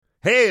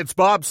Hey, it's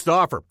Bob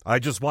Stauffer. I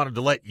just wanted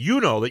to let you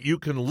know that you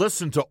can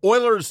listen to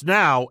Oilers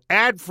Now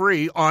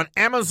ad-free on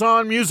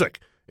Amazon Music,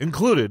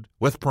 included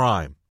with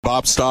Prime.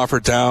 Bob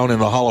Stauffer down in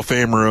the Hall of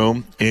Fame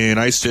room in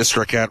Ice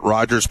District at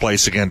Rogers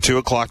Place again. 2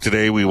 o'clock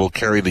today, we will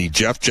carry the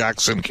Jeff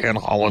Jackson, Ken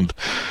Holland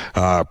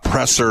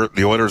presser.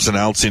 The Oilers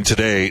announcing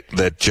today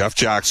that Jeff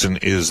Jackson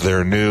is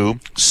their new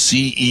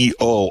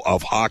CEO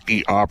of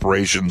hockey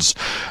operations.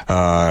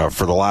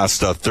 For the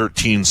last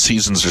 13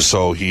 seasons or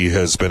so, he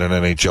has been an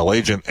NHL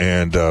agent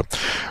and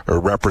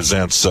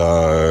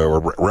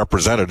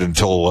represented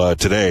until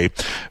today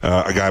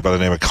a guy by the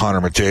name of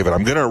Connor McDavid.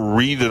 I'm going to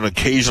read an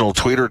occasional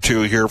tweet or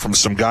two here from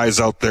some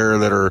guys out there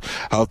that are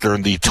out there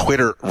in the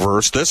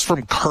Twitter-verse. This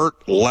from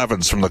Kurt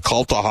Levins from the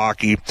Cult of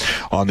Hockey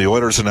on the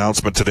Oilers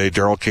announcement today.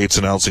 Daryl Cates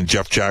announcing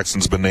Jeff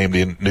Jackson's been named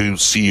the new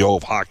CEO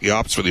of hockey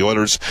ops for the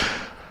Oilers.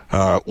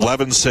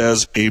 Levin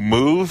says, a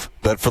move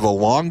that for the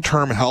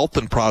long-term health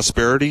and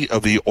prosperity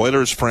of the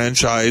Oilers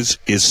franchise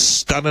is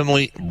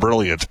stunningly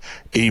brilliant.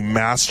 A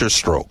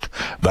masterstroke.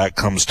 That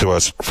comes to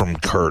us from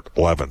Kurt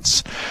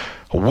Levins.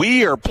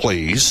 We are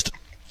pleased.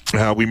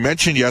 We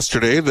mentioned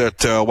yesterday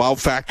that Wow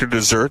Factor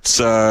Desserts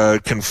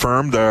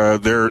confirmed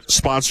their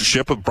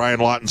sponsorship of Brian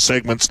Lawton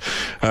segments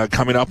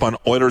coming up on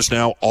Oilers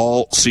Now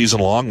all season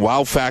long.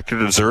 Wow Factor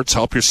Desserts,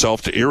 help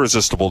yourself to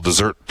irresistible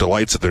dessert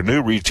delights at their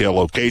new retail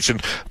location,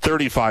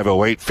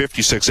 3508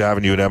 56th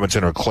Avenue in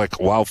Edmonton, or click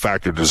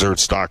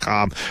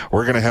wowfactordesserts.com.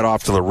 We're going to head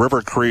off to the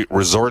River Crete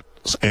Resort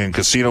and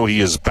Casino. He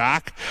is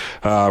back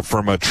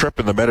from a trip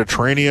in the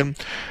Mediterranean.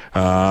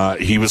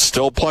 He was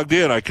still plugged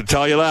in, I can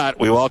tell you that.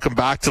 We welcome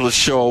back to the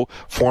show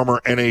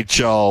former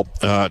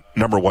NHL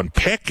number 1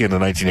 pick in the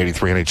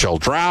 1983 NHL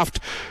draft.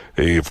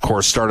 He, of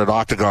course, started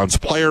Octagon's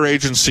player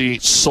agency,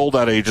 sold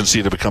that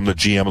agency to become the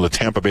GM of the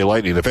Tampa Bay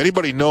Lightning. If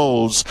anybody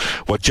knows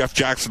what Jeff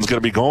Jackson's going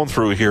to be going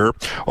through here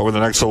over the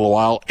next little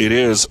while, it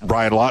is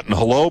Brian Lawton.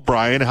 Hello,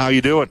 Brian. How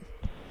you doing?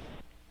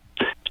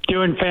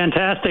 Doing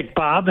fantastic,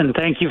 Bob, and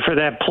thank you for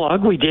that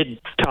plug. We did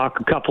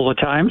talk a couple of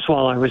times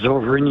while I was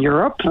over in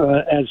Europe,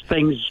 as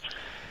things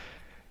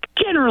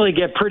generally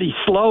get pretty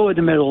slow in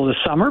the middle of the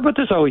summer, but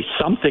there's always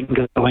something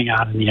going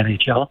on in the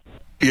NHL.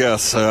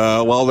 Yes,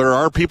 well, there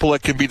are people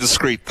that can be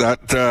discreet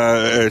and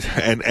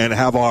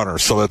have honor,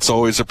 so that's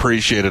always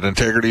appreciated.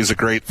 Integrity is a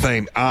great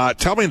thing.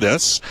 Tell me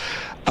this.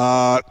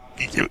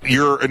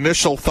 Your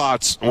initial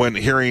thoughts when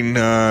hearing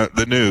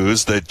the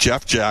news that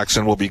Jeff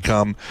Jackson will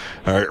become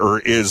or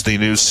is the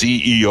new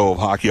CEO of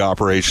hockey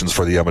operations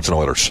for the Edmonton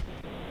Oilers?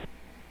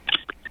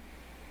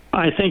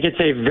 I think it's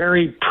a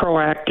very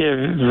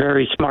proactive,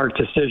 very smart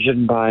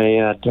decision by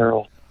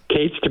Daryl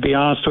Cates, to be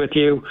honest with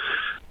you.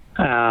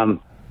 I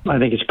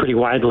think it's pretty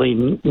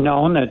widely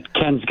known that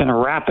Ken's going to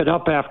wrap it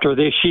up after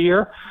this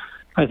year.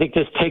 I think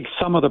this takes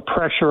some of the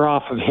pressure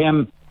off of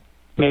him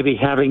maybe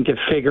having to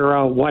figure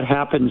out what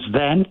happens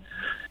then,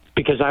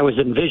 because I was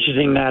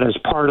envisioning that as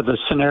part of the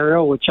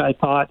scenario, which I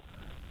thought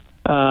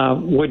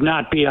would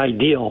not be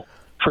ideal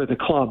for the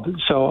club.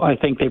 So I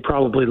think they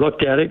probably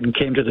looked at it and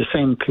came to the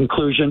same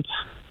conclusion.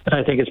 And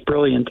I think it's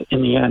brilliant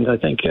in the end. I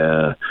think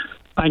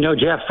I know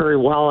Jeff very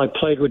well. I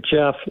played with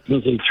Jeff.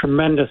 He's a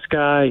tremendous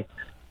guy,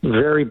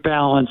 very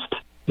balanced.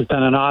 He's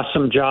done an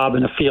awesome job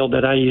in a field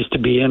that I used to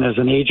be in as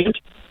an agent,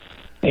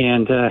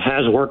 and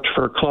has worked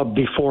for a club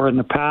before in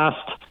the past.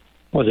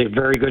 Was a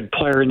very good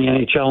player in the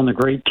NHL and a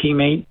great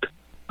teammate.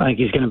 I think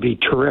he's going to be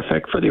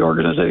terrific for the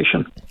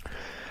organization.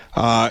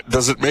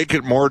 Does it make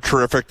it more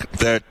terrific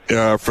that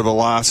for the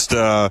last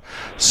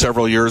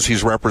several years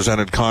he's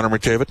represented Connor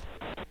McDavid?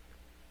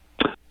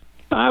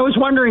 I was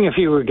wondering if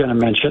you were going to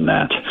mention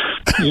that.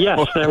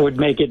 Yes, that would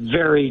make it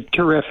very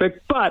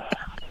terrific, but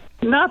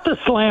not the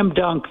slam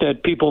dunk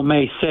that people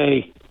may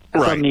say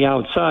from the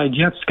outside.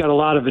 Jeff's got a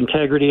lot of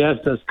integrity,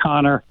 as does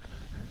Connor.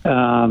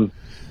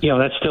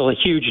 That's still a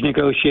huge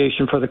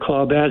negotiation for the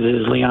club, as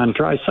is Leon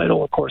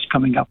Draisaitl, of course,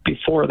 coming up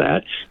before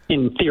that,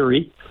 in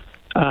theory.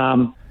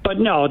 But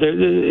no,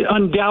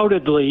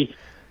 undoubtedly,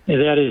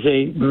 that is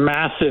a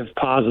massive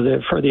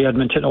positive for the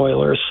Edmonton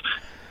Oilers.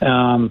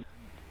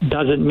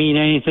 Doesn't mean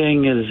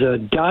anything is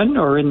done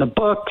or in the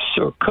books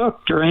or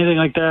cooked or anything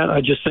like that.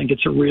 I just think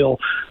it's a real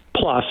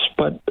plus.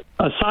 But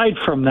aside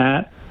from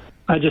that,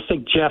 I just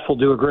think Jeff will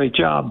do a great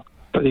job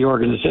for the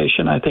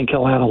organization. I think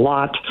he'll add a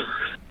lot.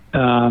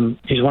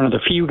 He's one of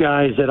the few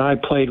guys that I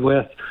played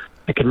with.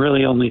 I can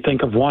really only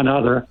think of one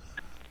other,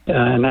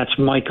 and that's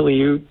Mike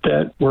Liut,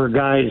 that were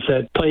guys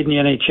that played in the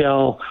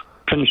NHL,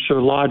 finished their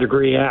law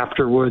degree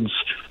afterwards,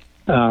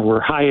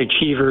 were high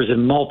achievers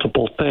in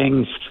multiple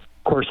things.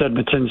 Of course,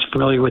 Edmonton's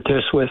familiar with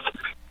this, with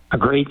a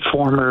great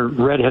former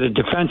redheaded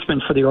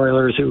defenseman for the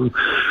Oilers who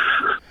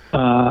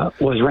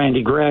was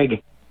Randy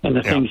Gregg, and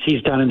the things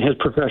he's done in his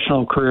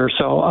professional career.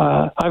 So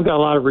I've got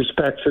a lot of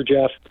respect for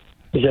Jeff.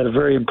 He's had a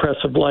very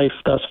impressive life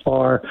thus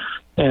far,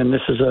 and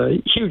this is a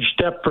huge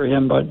step for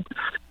him, but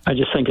I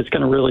just think it's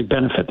going to really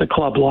benefit the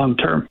club long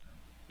term.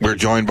 We're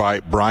joined by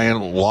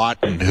Brian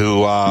Lawton,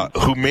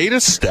 who made a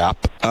step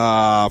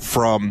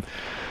from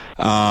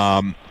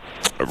an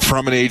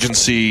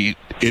agency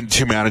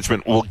into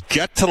management. We'll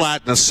get to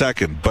that in a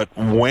second. But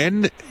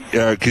when,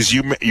 because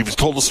you've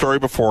told the story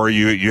before,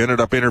 you ended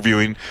up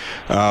interviewing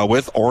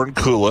with Orrin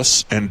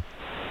Koulis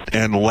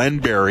and Len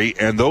Barry,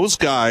 and those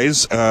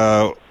guys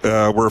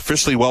were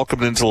officially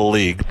welcomed into the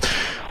league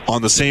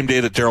on the same day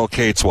that Daryl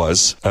Cates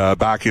was,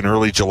 back in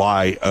early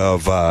July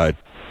of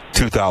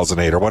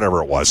 2008 or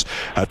whatever it was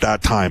at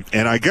that time.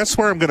 And I guess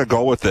where I'm going to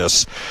go with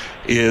this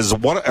is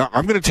I'm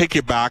going to take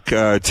you back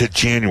to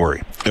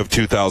January of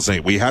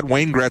 2008. We had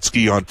Wayne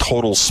Gretzky on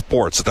Total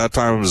Sports. At that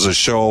time, it was a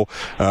show,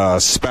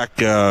 Spec,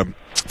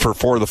 for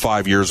 4 of the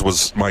 5 years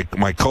was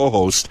my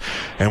co-host,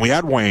 and we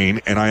had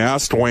Wayne, and I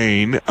asked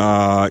Wayne,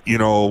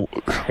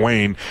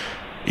 Wayne,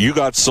 you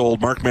got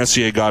sold, Mark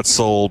Messier got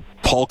sold,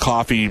 Paul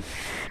Coffey,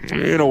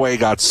 in a way,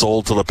 got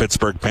sold to the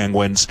Pittsburgh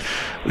Penguins.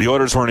 The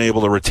Oilers weren't able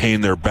to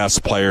retain their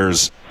best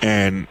players,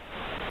 and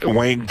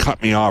Wayne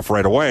cut me off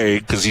right away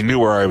because he knew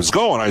where I was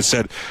going. I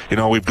said,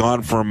 we've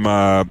gone from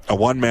a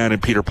one-man in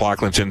Peter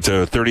Pocklington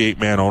to a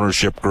 38-man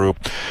ownership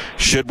group.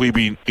 Should we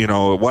be,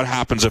 what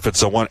happens if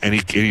it's a one? And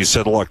he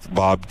said, look,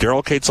 Bob,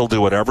 Daryl Cates will do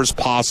whatever's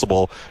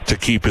possible to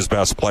keep his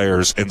best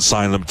players and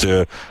sign them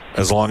to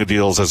as long a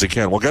deals as he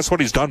can. Well, guess what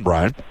he's done,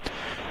 Brian?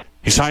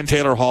 He signed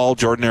Taylor Hall,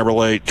 Jordan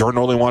Eberle.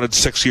 Jordan only wanted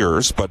 6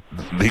 years, but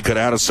he could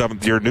add a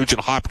 7th year.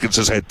 Nugent Hopkins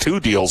has had 2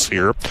 deals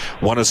here.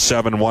 One is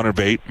 7, one of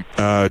 8.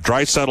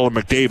 Draisaitl and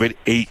McDavid,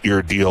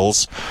 8-year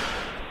deals.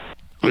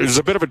 There's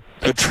a bit of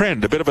a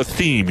trend, a bit of a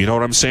theme. You know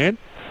what I'm saying?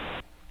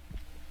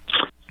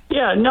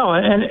 Yeah, no,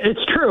 and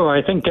it's true.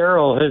 I think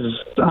Daryl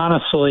has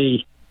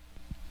honestly,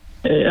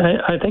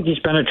 I think he's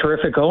been a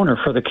terrific owner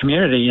for the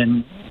community.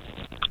 And,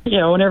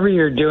 whenever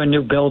you're doing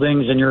new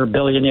buildings and you're a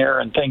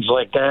billionaire and things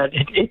like that,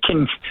 it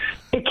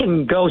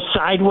can go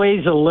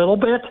sideways a little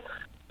bit.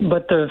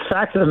 But the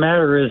fact of the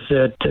matter is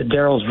that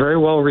Daryl's very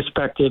well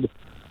respected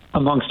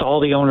amongst all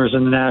the owners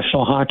in the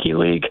National Hockey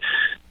League,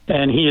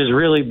 and he has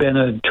really been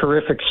a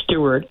terrific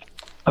steward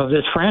of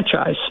this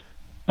franchise.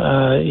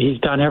 He's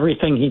done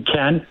everything he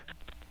can.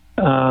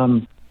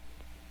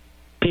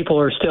 People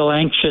are still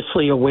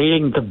anxiously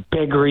awaiting the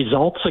big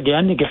results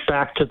again to get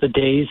back to the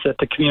days that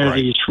the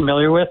community is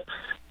familiar with.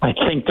 I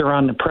think they're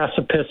on the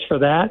precipice for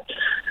that.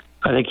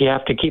 I think you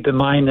have to keep in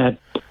mind that,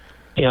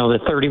 the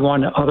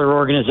 31 other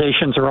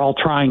organizations are all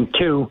trying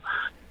too.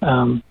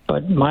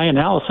 But my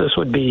analysis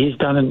would be he's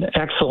done an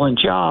excellent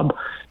job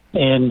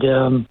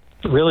and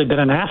really been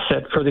an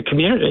asset for the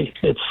community.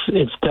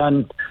 It's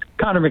done.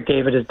 Connor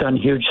McDavid has done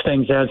huge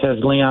things, as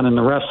has Leon and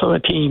the rest of the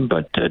team.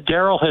 But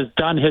Daryl has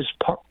done his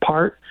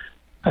part.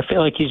 I feel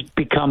like he's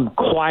become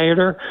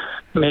quieter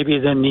maybe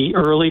than the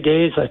early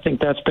days. I think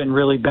that's been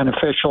really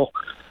beneficial.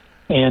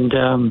 And,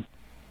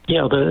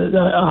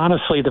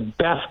 honestly, the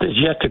best is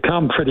yet to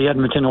come for the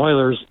Edmonton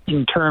Oilers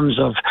in terms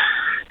of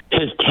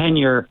his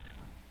tenure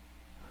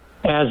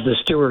as the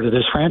steward of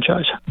this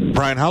franchise.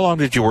 Brian, how long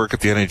did you work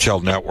at the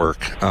NHL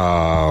Network?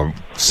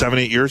 7,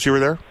 8 years you were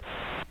there?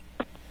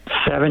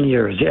 7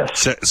 years,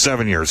 yes.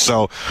 7 years.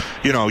 So,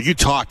 you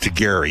talked to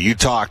Gary, you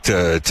talked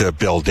to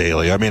Bill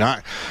Daly. I mean,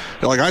 I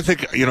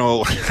think,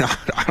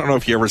 I don't know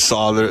if you ever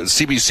saw the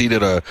CBC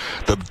did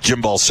the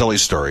Jim Balsillie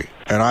story.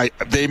 And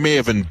they may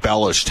have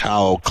embellished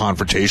how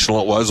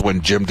confrontational it was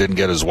when Jim didn't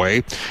get his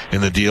way in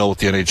the deal with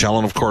the NHL.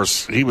 And of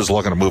course, he was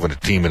looking to move a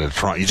team into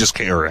Toronto. You just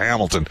can't, or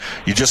Hamilton.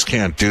 You just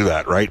can't do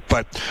that, right?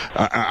 But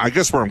I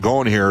guess where I'm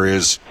going here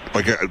is,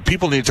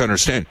 people need to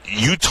understand,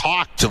 you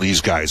talk to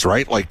these guys,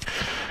 right?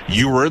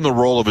 You were in the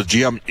role of a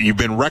GM. You've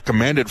been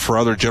recommended for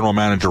other general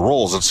manager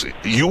roles.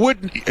 You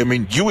would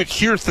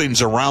hear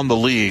things around the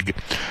league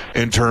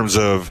in terms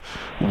of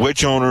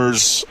which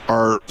owners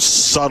are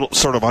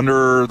sort of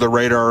under the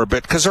radar a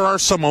bit, because there are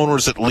some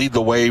owners that lead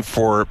the way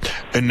for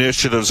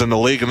initiatives in the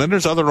league, and then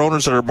there's other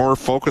owners that are more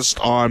focused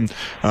on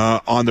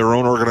their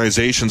own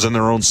organizations and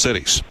their own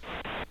cities.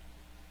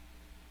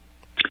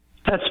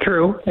 That's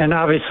true, and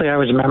obviously I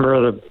was a member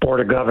of the Board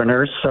of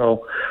Governors,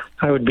 so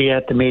I would be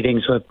at the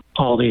meetings with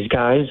all these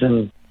guys,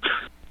 and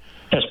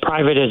as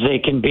private as they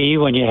can be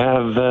when you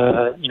have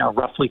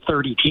roughly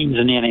 30 teams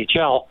in the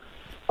NHL,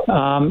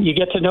 you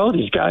get to know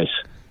these guys.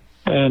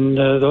 And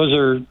those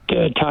are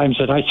times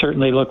that I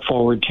certainly look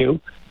forward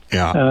to.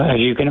 Yeah. As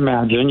you can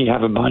imagine, you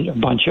have a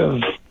bunch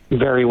of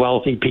very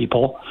wealthy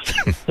people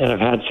that have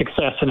had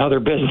success in other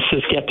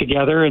businesses get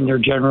together, and they're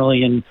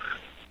generally in,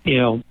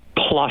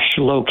 plush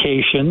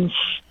locations.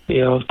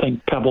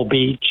 Think Pebble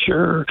Beach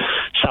or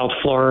South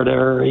Florida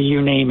or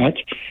you name it.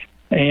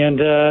 And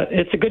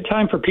it's a good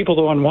time for people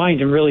to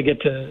unwind and really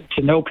get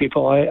to know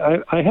people.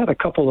 I had a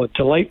couple of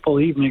delightful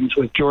evenings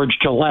with George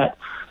Gillette,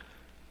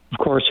 of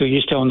course, who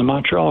used to own the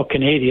Montreal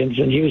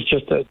Canadiens, and he was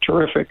just a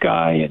terrific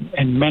guy,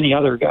 and many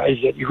other guys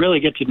that you really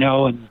get to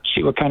know and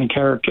see what kind of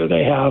character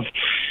they have,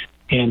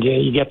 and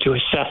you get to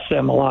assess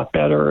them a lot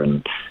better.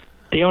 And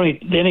the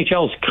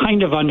NHL is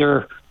kind of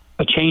under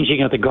a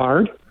changing of the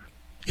guard.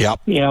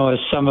 Yep. As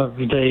some of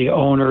the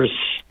owners,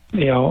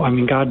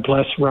 God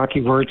bless Rocky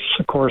Wirtz,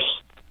 of course,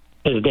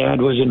 his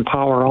dad was in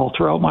power all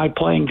throughout my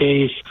playing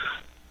days.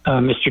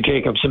 Mr.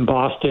 Jacobs in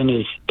Boston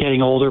is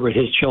getting older, but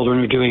his children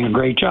are doing a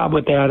great job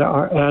with that,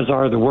 as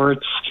are the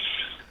Wirtz.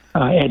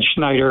 Ed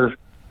Schneider,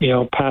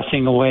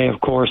 passing away,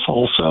 of course,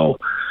 also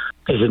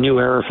is a new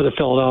era for the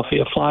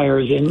Philadelphia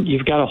Flyers. And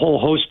you've got a whole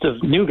host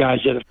of new guys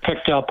that have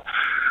picked up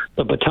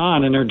the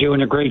baton and are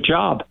doing a great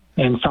job.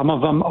 And some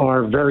of them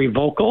are very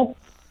vocal,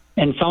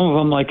 and some of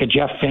them, like a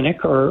Jeff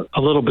Finnick, are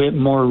a little bit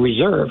more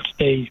reserved.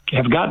 They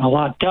have gotten a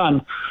lot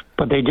done,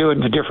 but they do it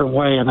in a different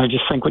way. And I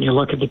just think when you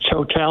look at the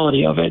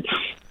totality of it,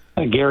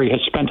 Gary has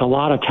spent a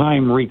lot of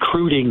time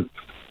recruiting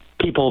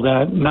people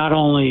that not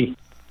only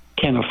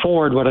can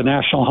afford what a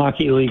National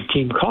Hockey League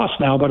team costs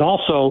now, but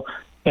also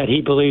that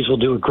he believes will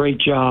do a great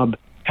job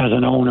as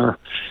an owner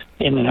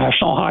in the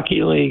National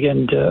Hockey League.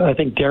 And I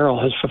think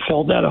Darryl has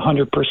fulfilled that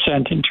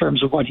 100% in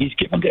terms of what he's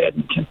given to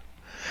Edmonton.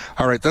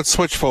 All right, let's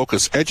switch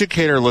focus.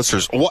 Educate our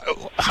listeners.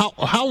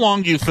 How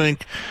long do you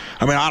think?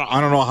 I mean,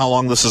 I don't know how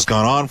long this has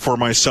gone on for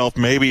myself.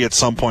 Maybe at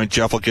some point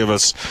Jeff will give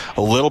us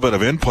a little bit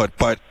of input,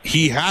 but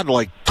he had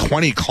like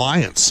 20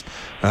 clients.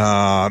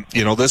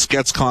 This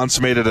gets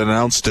consummated and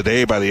announced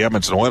today by the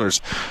Edmonton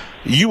Oilers.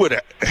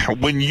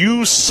 When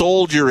you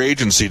sold your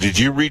agency, did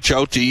you reach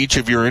out to each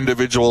of your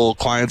individual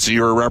clients that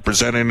you were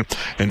representing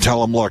and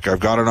tell them, look,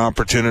 I've got an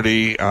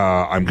opportunity.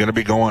 I'm going to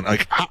be going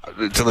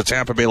to the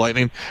Tampa Bay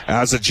Lightning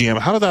as a GM.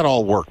 How did that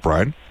all work,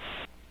 Brian?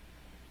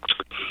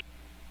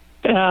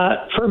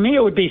 For me,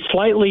 it would be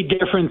slightly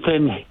different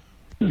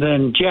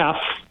than Jeff.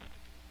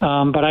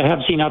 But I have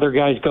seen other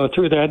guys go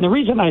through that. And the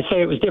reason I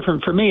say it was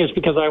different for me is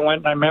because I went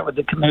and I met with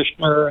the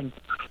commissioner, and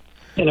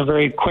in a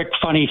very quick,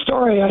 funny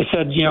story, I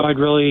said, I'd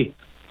really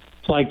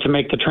like to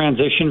make the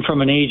transition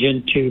from an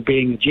agent to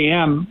being a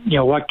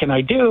GM. What can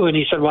I do? And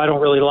he said, well, I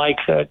don't really like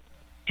that,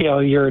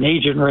 you're an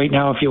agent right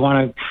now. If you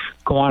want to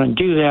go on and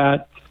do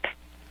that,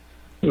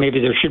 maybe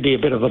there should be a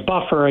bit of a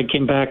buffer. I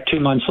came back 2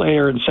 months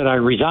later and said I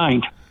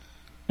resigned.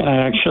 And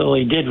I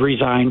actually did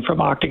resign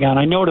from Octagon.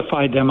 I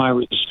notified them I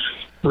was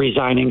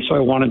resigning, so I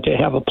wanted to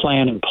have a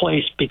plan in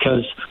place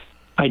because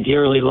I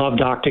dearly loved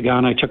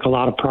Octagon. I took a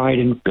lot of pride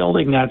in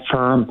building that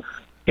firm.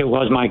 It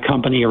was my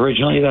company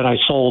originally that I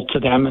sold to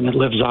them, and it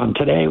lives on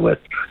today with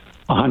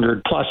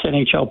 100-plus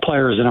NHL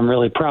players, and I'm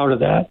really proud of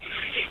that.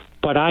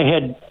 But I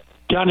had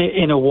done it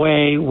in a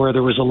way where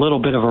there was a little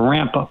bit of a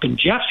ramp-up. In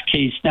Jeff's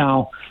case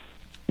now,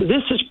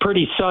 this is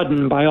pretty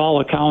sudden by all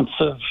accounts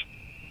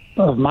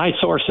of my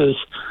sources.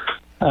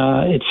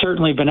 It's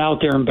certainly been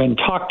out there and been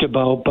talked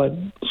about, but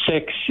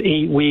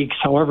 6-8 weeks,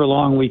 however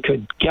long we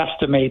could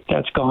guesstimate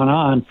that's gone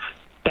on,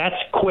 that's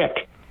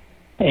quick.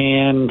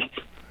 And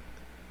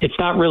it's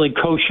not really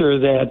kosher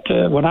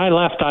that when I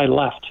left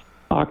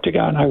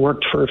Octagon. I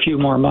worked for a few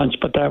more months,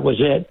 but that was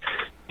it.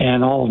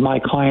 And all of my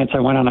clients, I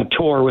went on a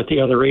tour with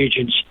the other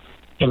agents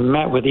and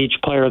met with each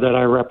player that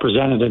I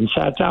represented and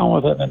sat down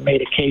with them and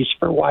made a case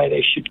for why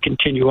they should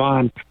continue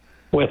on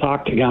with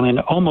Octagon. And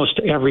almost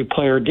every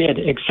player did,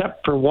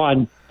 except for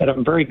one that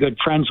I'm very good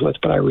friends with,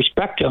 but I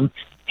respect him.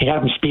 He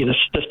happens to be the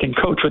assistant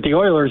coach with the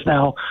Oilers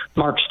now,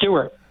 Mark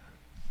Stewart.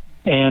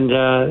 And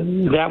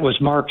that was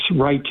Mark's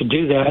right to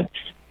do that.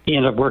 He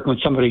ended up working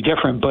with somebody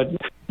different. But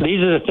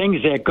these are the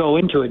things that go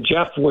into it.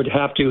 Jeff would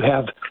have to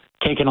have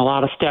taken a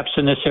lot of steps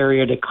in this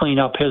area to clean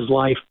up his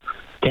life,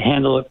 to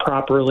handle it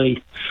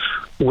properly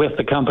with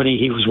the company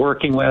he was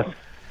working with.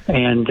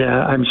 And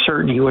I'm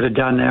certain he would have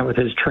done that with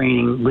his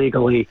training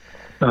legally.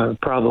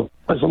 Probably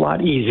was a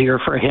lot easier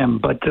for him.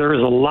 But there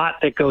is a lot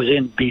that goes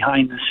in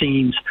behind the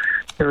scenes.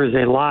 There is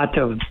a lot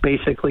of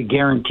basically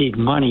guaranteed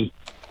money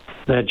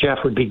that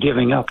Jeff would be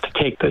giving up to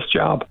take this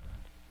job.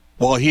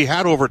 Well, he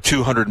had over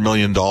 $200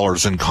 million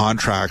in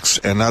contracts,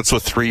 and that's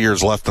with 3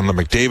 years left on the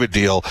McDavid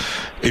deal.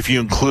 If you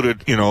included,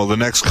 the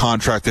next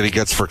contract that he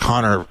gets for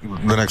Connor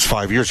the next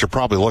 5 years, you're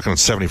probably looking at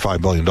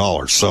 $75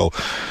 million. So,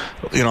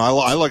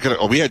 I look at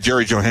it. We had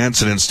Jerry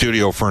Johansson in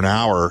studio for an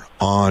hour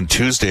on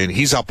Tuesday, and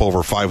he's up over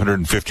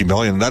 $550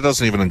 million. That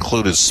doesn't even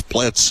include his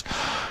splits.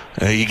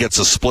 He gets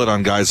a split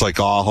on guys like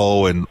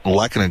Aho and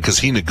Lehkonen because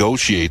he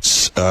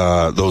negotiates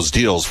those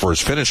deals for his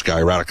Finnish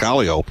guy,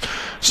 Radicalio.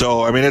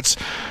 So,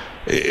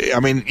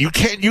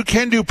 you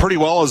can do pretty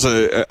well as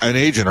an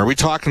agent. Are we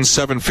talking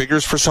seven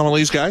figures for some of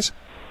these guys?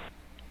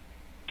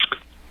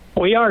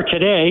 We are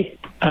today.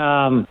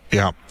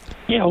 Yeah.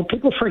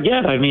 People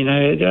forget. I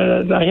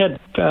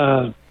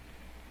had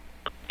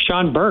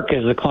Sean Burke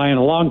as a client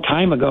a long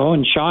time ago,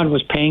 and Sean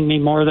was paying me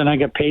more than I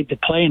got paid to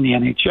play in the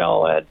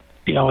NHL at,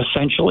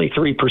 essentially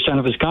 3%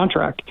 of his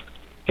contract.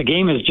 The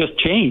game has just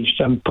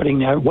changed. I'm putting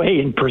that way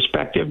in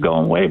perspective,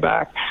 going way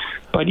back.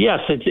 But yes,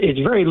 it's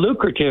very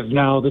lucrative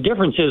now. The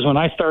difference is when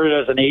I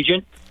started as an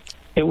agent,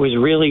 it was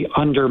really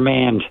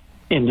undermanned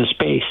in the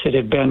space. It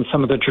had been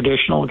some of the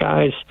traditional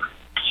guys.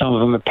 Some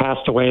of them have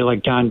passed away,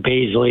 like Don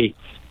Baisley,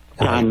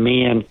 Don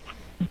Meehan.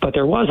 But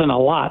there wasn't a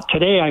lot.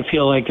 Today, I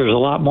feel like there's a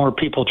lot more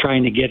people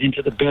trying to get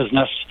into the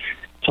business.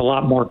 It's a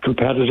lot more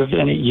competitive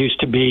than it used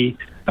to be.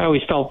 I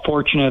always felt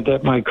fortunate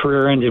that my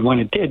career ended when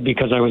it did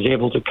because I was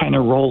able to kind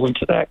of roll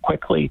into that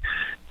quickly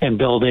and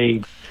build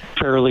a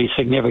fairly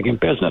significant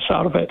business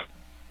out of it.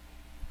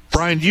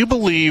 Brian, do you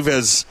believe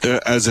as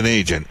an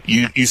agent,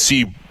 you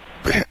see,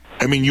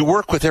 I mean, you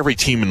work with every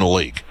team in the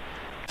league.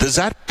 Does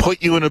that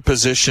put you in a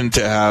position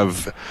to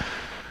have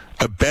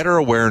a better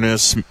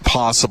awareness,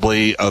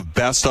 possibly, of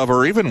best of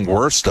or even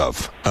worst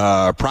of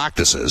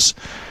practices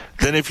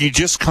than if you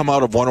just come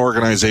out of one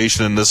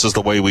organization and this is the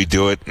way we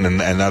do it,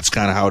 and that's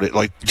kind of how it,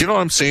 like, do you know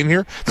what I'm saying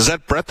here? Does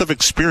that breadth of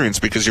experience,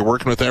 because you're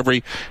working with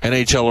every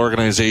NHL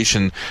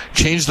organization,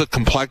 change the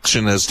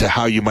complexion as to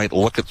how you might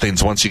look at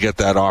things once you get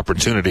that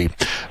opportunity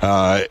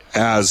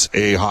as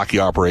a hockey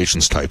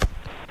operations type?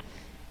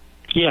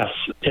 Yes,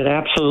 it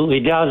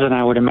absolutely does, and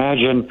I would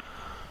imagine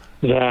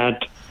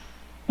that,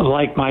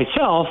 like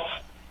myself,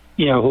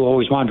 who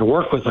always wanted to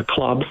work with a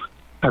club,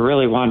 I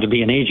really wanted to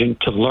be an agent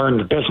to learn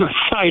the business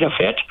side of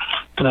it,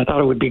 and I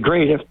thought it would be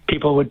great if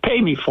people would pay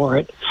me for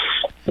it,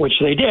 which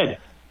they did.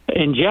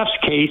 In Jeff's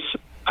case,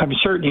 I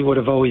certainly would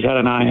have always had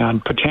an eye on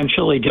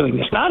potentially doing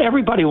this. Not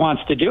everybody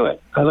wants to do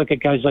it. I look at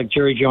guys like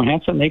Jerry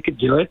Johansson, they could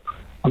do it.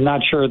 I'm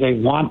not sure they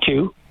want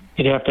to.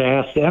 You'd have to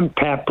ask them.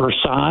 Pat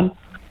Brisson,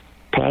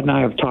 Pat and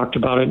I have talked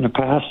about it in the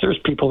past. There's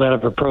people that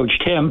have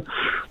approached him.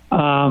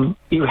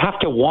 You have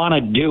to want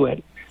to do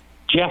it.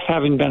 Jeff,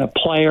 having been a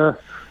player,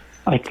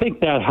 I think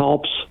that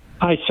helps.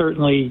 I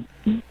certainly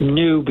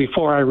knew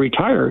before I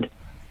retired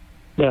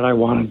that I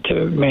wanted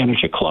to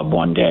manage a club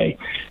one day.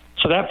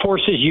 So that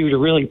forces you to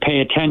really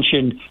pay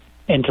attention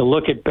and to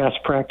look at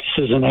best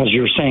practices and, as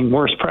you're saying,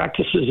 worst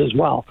practices as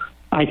well.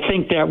 I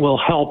think that will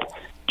help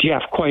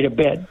Jeff quite a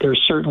bit.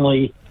 There's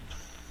certainly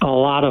a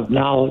lot of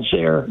knowledge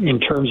there in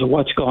terms of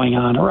what's going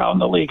on around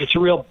the league. It's a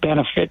real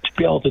benefit to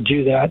be able to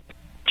do that.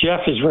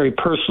 Jeff is very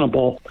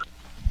personable,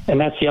 and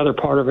that's the other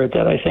part of it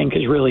that I think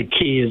is really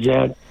key, is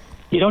that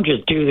you don't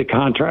just do the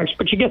contracts,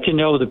 but you get to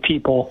know the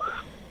people.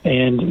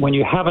 And when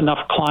you have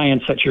enough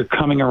clients that you're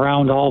coming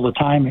around all the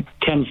time, it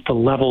tends to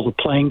level the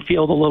playing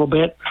field a little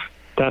bit.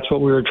 That's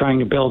what we were trying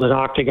to build at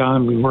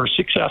Octagon. We were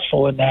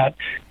successful in that.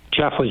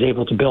 Jeff was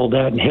able to build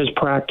that in his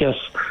practice.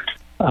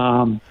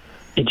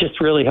 It just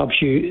really helps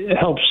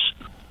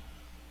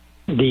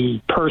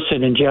the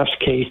person, in Jeff's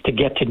case, to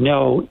get to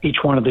know each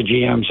one of the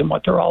GMs and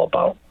what they're all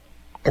about.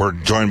 We're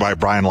joined by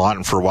Brian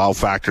Lawton for Wow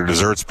Factor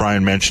Desserts.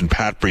 Brian mentioned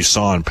Pat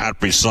Brisson.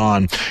 Pat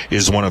Brisson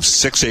is one of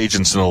 6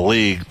 agents in the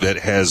league that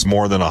has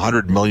more than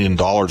 $100 million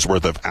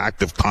worth of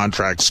active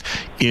contracts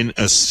in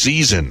a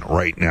season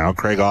right now.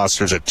 Craig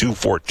Oster's at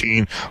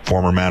 $214,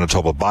 former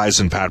Manitoba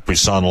Bison. Pat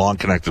Brisson, long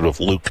connected with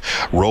Luc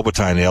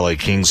Robitaille in the LA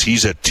Kings.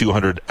 He's at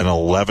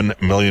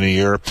 $211 million a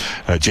year.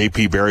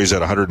 JP Barry's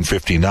at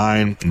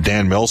 $159.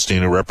 Dan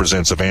Milstein, who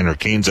represents Evander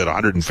Kane's, at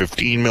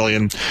 $115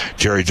 million.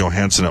 Jerry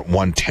Johansson at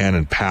 $110,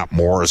 and Pat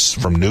Morris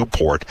from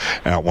Newport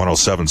at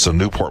 $107. So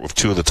Newport with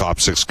 2 of the top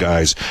 6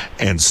 guys,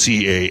 and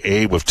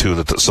CAA with 2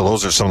 of the so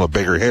those are some of the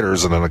bigger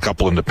hitters, and then a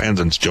couple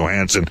independents,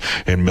 Johansson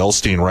and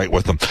Milstein, right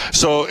with them.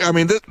 So, I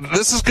mean,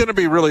 this is going to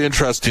be really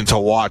interesting to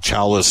watch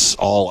how this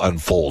all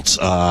unfolds.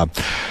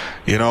 Because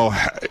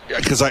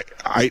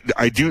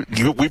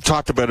we've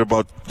talked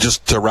about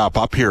just to wrap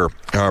up here,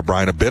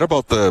 Brian, a bit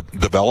about the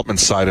development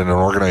side in an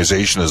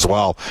organization as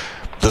well.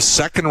 The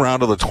second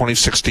round of the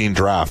 2016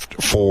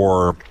 draft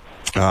for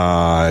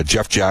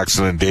Jeff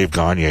Jackson and Dave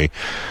Gagne,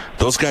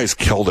 those guys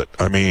killed it.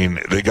 I mean,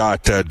 they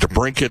got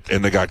DeBrincat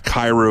and they got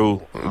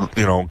Kyrou.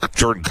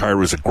 Jordan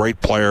Kyrou is a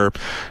great player.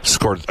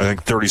 Scored, I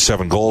think,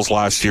 37 goals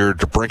last year.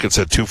 DeBrincat's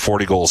had 2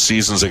 40-goal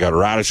seasons. They got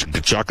Radish and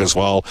Tkachuk as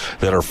well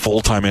that are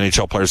full-time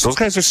NHL players. Those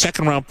guys are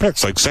second-round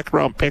picks. Like,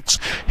 second-round picks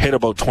hit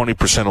about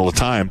 20% of the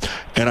time.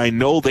 And I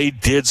know they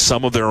did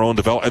some of their own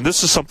development. And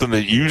this is something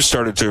that you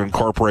started to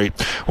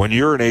incorporate when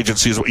you're in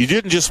agencies. You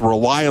didn't just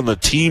rely on the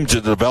team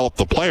to develop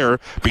the player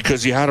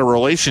because you had a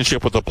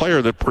relationship with the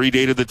player that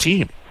predated the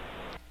team.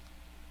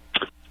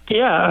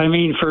 Yeah, I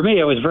mean, for me,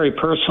 it was very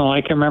personal. I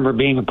can remember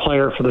being a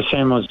player for the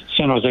San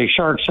Jose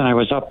Sharks, and I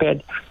was up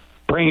at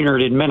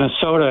Brainerd in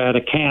Minnesota at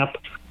a camp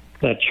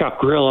that Chuck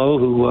Grillo,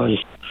 who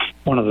was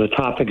one of the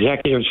top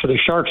executives for the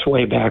Sharks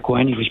way back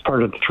when, he was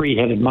part of the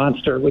 3-headed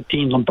monster with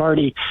Dean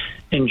Lombardi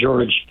and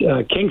George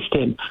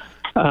Kingston.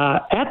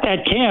 At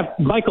that camp,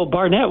 Michael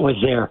Barnett was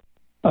there,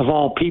 of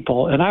all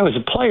people, and I was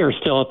a player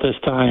still at this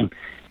time.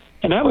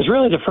 And that was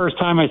really the first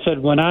time I said,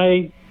 when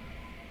I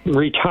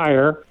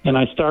retire and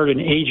I start an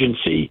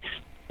agency,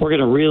 we're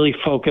going to really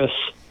focus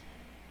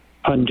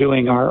on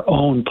doing our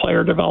own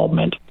player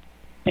development.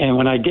 And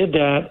when I did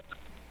that,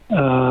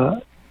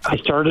 I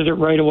started it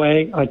right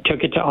away. I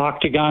took it to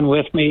Octagon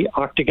with me.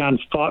 Octagon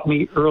fought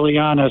me early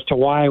on as to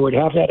why I would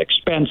have that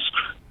expense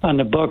on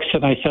the books,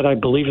 and I said, I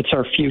believe it's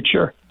our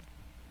future,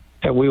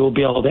 that we will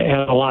be able to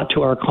add a lot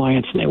to our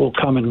clients, and they will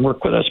come and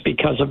work with us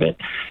because of it.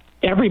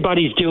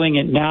 Everybody's doing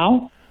it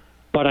now,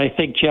 but I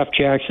think Jeff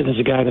Jackson is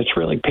a guy that's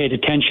really paid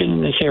attention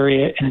in this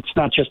area, and it's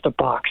not just a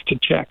box to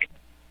check.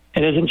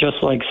 It isn't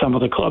just like some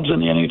of the clubs in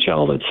the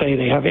NHL that say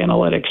they have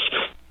analytics,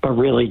 but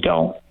really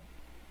don't,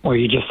 or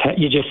you just say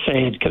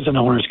it because an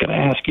owner's going to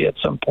ask you at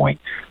some point.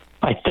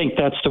 I think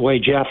that's the way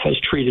Jeff has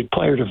treated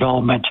player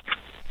development,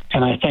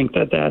 and I think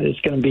that is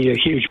going to be a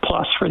huge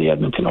plus for the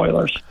Edmonton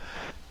Oilers.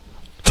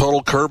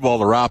 Total curveball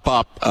to wrap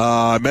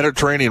up.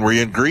 Mediterranean, were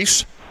you in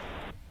Greece?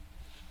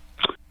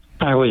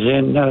 I was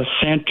in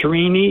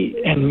Santorini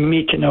and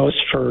Mykonos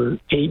for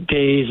 8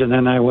 days, and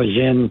then I was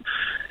in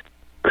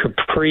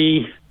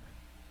Capri,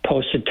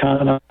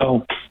 Positano,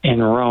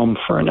 and Rome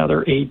for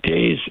another 8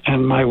 days.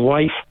 And my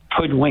wife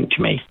hoodwinked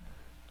me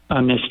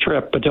on this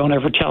trip, but don't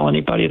ever tell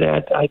anybody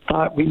that. I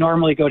thought we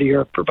normally go to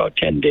Europe for about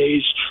 10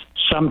 days,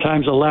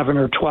 sometimes 11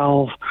 or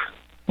 12.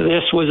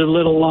 This was a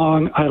little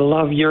long. I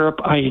love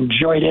Europe. I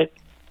enjoyed it.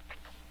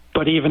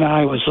 But even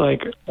I was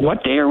like,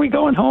 what day are we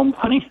going home,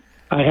 honey?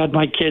 I had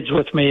my kids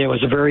with me. It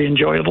was a very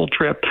enjoyable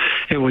trip.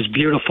 It was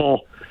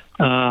beautiful.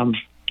 I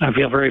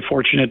feel very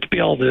fortunate to be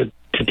able to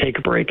take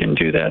a break and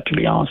do that, to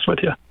be honest with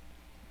you.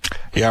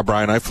 Yeah,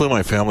 Brian, I flew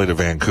my family to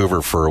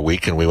Vancouver for a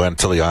week, and we went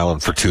to the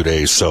island for 2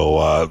 days.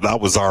 So that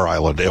was our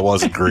island. It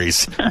wasn't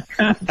Greece.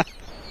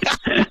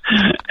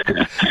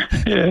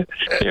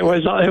 It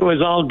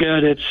was all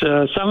good. It's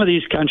some of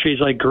these countries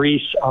like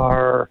Greece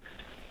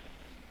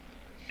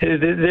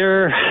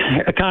their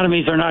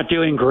economies are not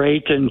doing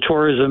great, and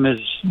tourism is,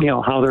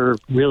 how they're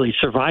really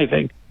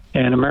surviving.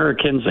 And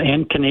Americans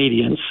and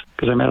Canadians,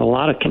 because I met a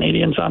lot of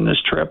Canadians on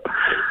this trip,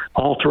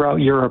 all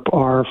throughout Europe,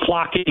 are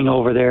flocking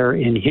over there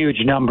in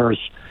huge numbers.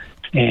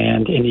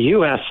 And in the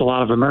U.S., a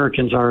lot of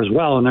Americans are as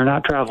well, and they're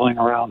not traveling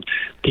around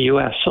the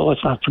U.S. So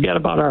let's not forget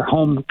about our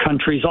home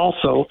countries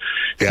also,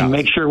 and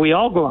make sure we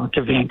all go out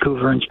to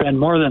Vancouver and spend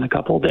more than a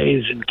couple of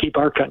days and keep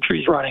our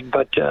countries running.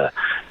 But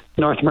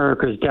North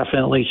America is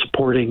definitely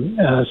supporting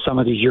some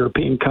of these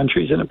European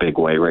countries in a big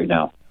way right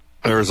now.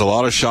 There's a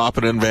lot of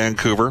shopping in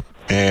Vancouver,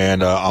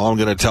 and all I'm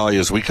going to tell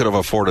you is we could have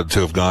afforded to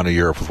have gone to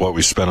Europe with what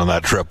we spent on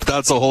that trip.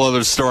 That's a whole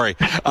other story.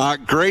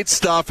 Great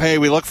stuff. Hey,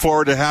 we look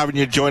forward to having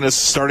you join us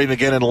starting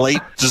again in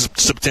late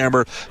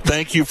September.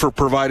 Thank you for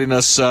providing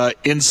us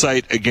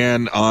insight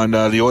again on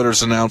the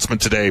Oilers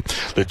announcement today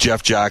that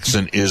Jeff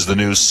Jackson is the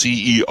new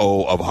CEO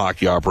of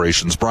Hockey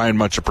Operations. Brian,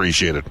 much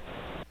appreciated.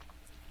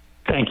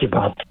 Thank you,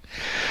 Bob.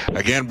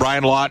 Again,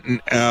 Brian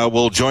Lawton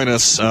will join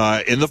us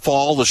in the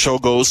fall. The show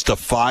goes to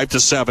 5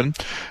 to 7.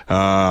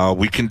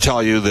 We can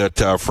tell you that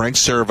Frank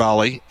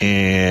Saravalli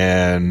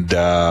and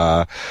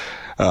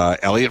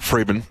Elliot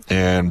Friedman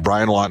and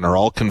Brian Lawton are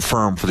all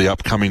confirmed for the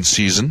upcoming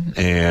season,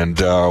 and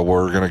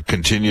we're going to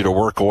continue to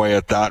work away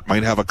at that.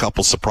 Might have a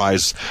couple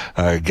surprise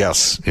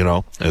guests,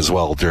 as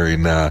well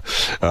during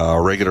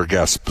regular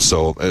guests.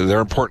 So they're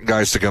important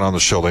guys to get on the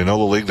show. They know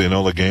the league, they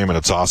know the game, and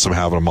it's awesome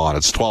having them on.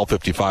 It's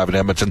 12:55 in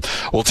Edmonton.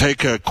 We'll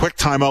take a quick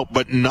timeout,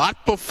 but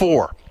not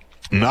before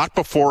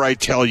I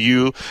tell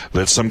you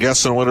that some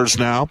guests and winners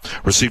now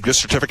receive gift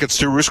certificates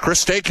to Ruth's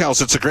Chris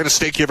Steakhouse. It's the greatest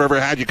steak you've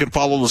ever had. You can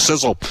follow the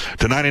sizzle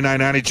to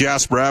 9990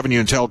 Jasper Avenue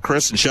and tell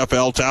Chris and Chef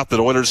Eltap that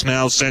Oilers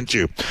Now sent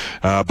you.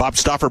 Bob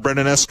Stauffer,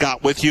 Brendan S.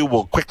 Scott with you.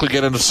 We'll quickly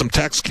get into some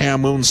text.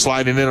 Cam Moon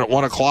sliding in at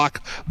 1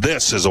 o'clock.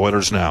 This is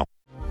Oilers Now.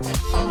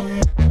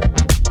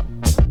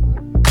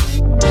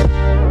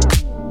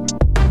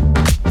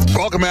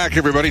 Welcome back,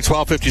 everybody.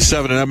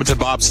 12:57 in Edmonton.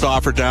 Bob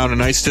Stauffer down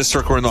in Ice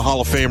District. We're in the Hall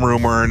of Fame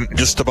room. We're in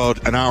just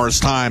about an hour's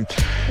time.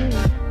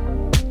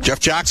 Jeff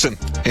Jackson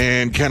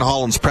and Ken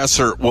Holland's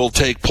presser will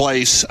take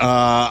place.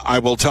 I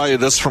will tell you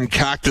this from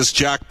Cactus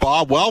Jack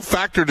Bob. Well,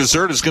 Factor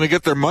Dessert is going to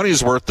get their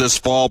money's worth this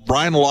fall.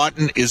 Brian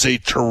Lawton is a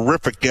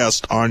terrific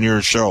guest on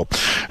your show.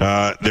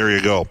 There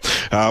you go.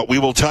 We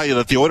will tell you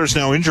that the Oilers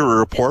Now Injury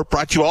Report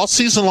brought to you all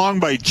season long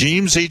by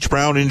James H.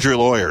 Brown Injury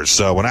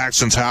Lawyers. When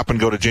accidents happen,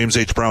 go to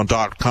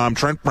jameshbrown.com.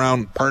 Trent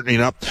Brown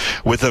partnering up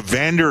with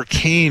Evander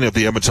Kane of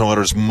the Edmonton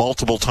Oilers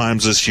multiple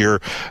times this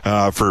year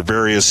for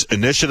various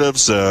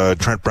initiatives.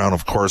 Trent Brown,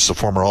 of course, the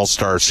former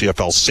All-Star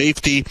CFL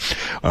safety,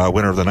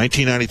 winner of the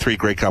 1993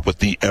 Grey Cup with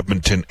the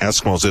Edmonton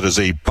Eskimos. It is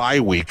a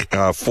bye week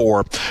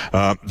for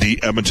the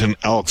Edmonton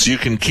Elks. You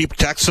can keep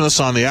texting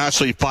us on the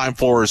Ashley Fine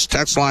Floors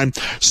text line,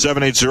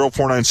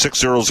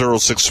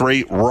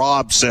 780-496-0063.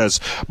 Rob says,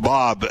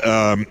 Bob,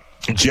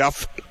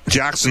 Jeff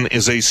Jackson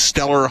is a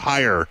stellar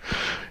hire.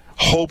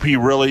 Hope he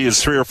really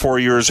is 3 or 4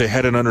 years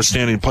ahead in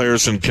understanding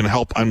players and can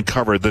help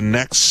uncover the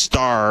next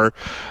star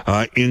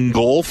in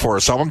goal for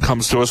us. Someone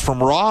comes to us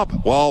from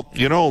Rob. Well,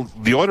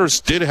 the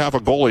Oilers did have a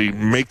goalie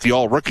make the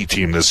all-rookie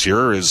team this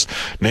year. His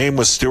name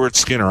was Stuart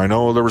Skinner. I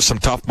know there were some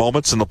tough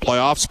moments in the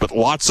playoffs, but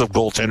lots of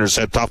goaltenders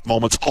had tough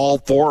moments, all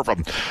 4 of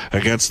them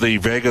against the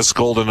Vegas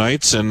Golden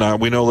Knights,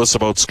 and we know this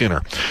about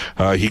Skinner.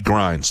 He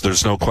grinds.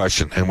 There's no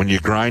question. And when you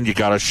grind, you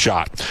got a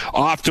shot.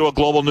 Off to a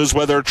global news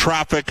weather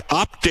traffic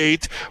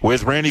update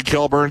with Randy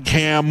Kilburn.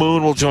 Cam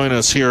Moon will join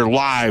us here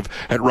live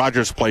at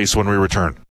Rogers Place when we return.